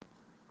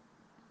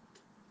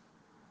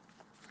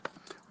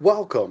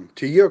Welcome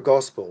to Your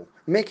Gospel,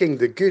 making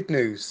the good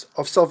news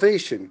of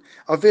salvation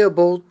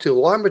available to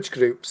language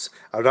groups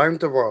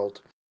around the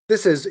world.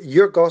 This is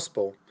Your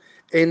Gospel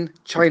in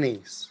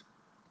Chinese.